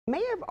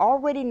may have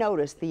already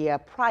noticed the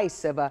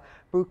price of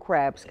blue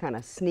crabs kind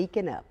of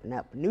sneaking up and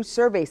up. A new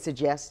survey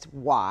suggests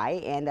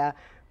why, and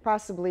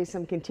possibly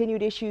some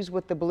continued issues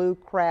with the blue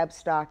crab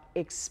stock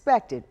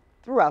expected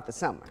throughout the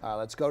summer.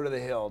 Let's go to the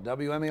Hill.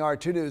 WMAR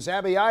 2 News'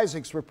 Abby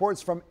Isaacs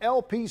reports from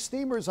LP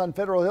Steamers on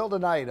Federal Hill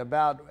tonight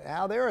about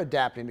how they're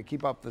adapting to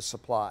keep up the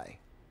supply.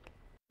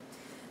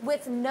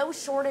 With no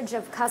shortage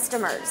of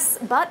customers,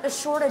 but a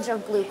shortage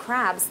of blue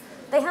crabs,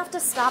 they have to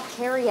stop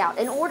carryout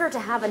in order to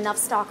have enough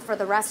stock for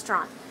the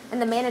restaurant.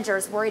 And the manager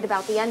is worried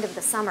about the end of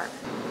the summer.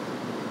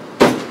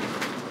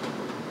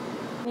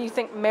 You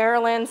think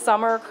Maryland,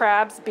 summer,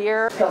 crabs,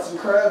 beer. Got some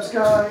crabs,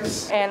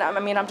 guys. And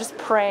I'm just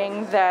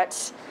praying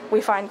that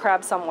we find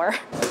crabs somewhere.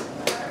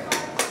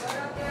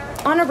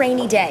 On a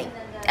rainy day,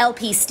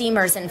 LP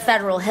Steamers in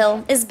Federal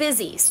Hill is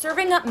busy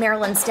serving up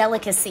Maryland's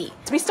delicacy.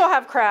 We still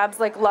have crabs,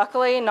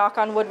 luckily, knock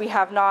on wood, we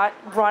have not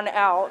run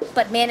out.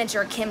 But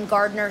manager Kim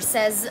Gardner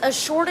says a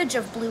shortage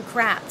of blue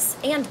crabs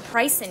and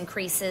price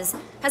increases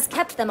has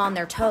kept them on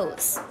their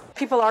toes.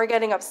 People are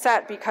getting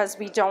upset because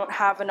we don't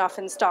have enough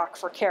in stock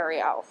for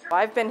carryout.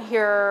 I've been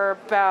here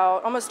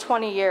about almost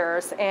 20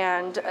 years,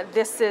 and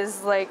this is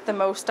the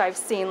most I've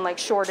seen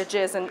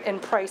shortages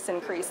and price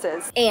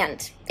increases.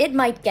 And it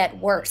might get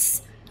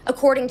worse.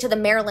 According to the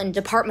Maryland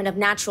Department of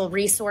Natural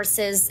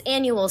Resources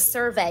annual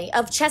survey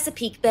of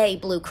Chesapeake Bay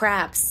blue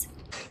crabs.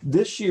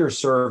 This year's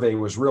survey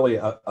was really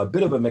a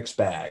bit of a mixed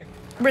bag.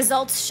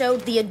 Results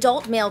showed the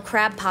adult male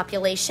crab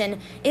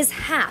population is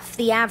half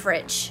the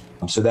average.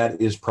 So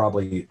that is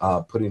probably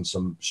putting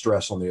some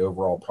stress on the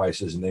overall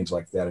prices and things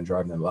like that and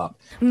driving them up.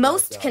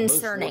 Most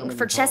concerning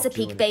for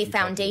Chesapeake Bay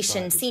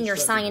Foundation senior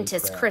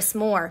scientist Chris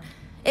Moore.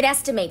 It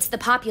estimates the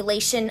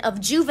population of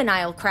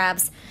juvenile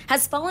crabs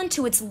has fallen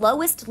to its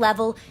lowest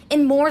level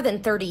in more than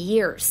 30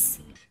 years.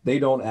 They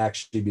don't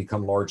actually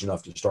become large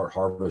enough to start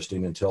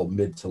harvesting until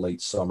mid to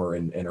late summer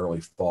and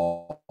early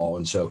fall.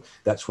 And so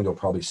that's when you'll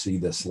probably see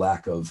this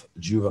lack of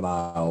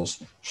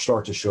juveniles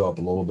start to show up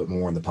a little bit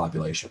more in the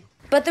population.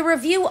 But the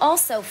review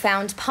also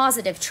found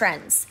positive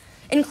trends,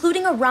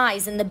 including a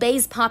rise in the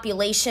bay's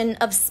population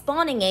of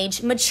spawning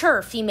age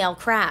mature female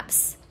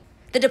crabs.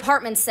 The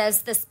department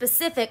says the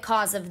specific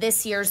cause of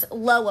this year's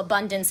low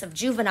abundance of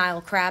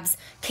juvenile crabs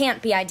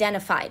can't be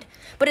identified,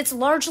 but it's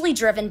largely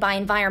driven by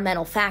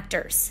environmental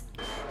factors.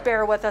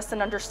 Bear with us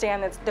and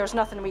understand that there's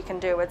nothing we can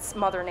do. It's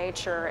Mother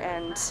Nature,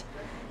 and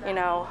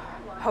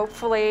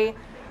hopefully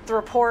the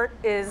report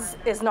is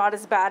not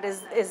as bad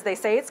as they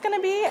say it's going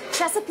to be.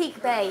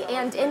 Chesapeake Bay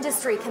and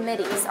industry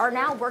committees are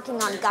now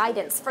working on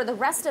guidance for the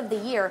rest of the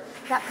year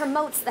that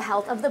promotes the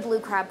health of the blue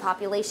crab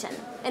population.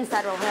 In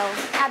Federal Hill,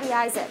 Abby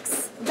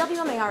Isaacs,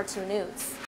 WMAR 2 News.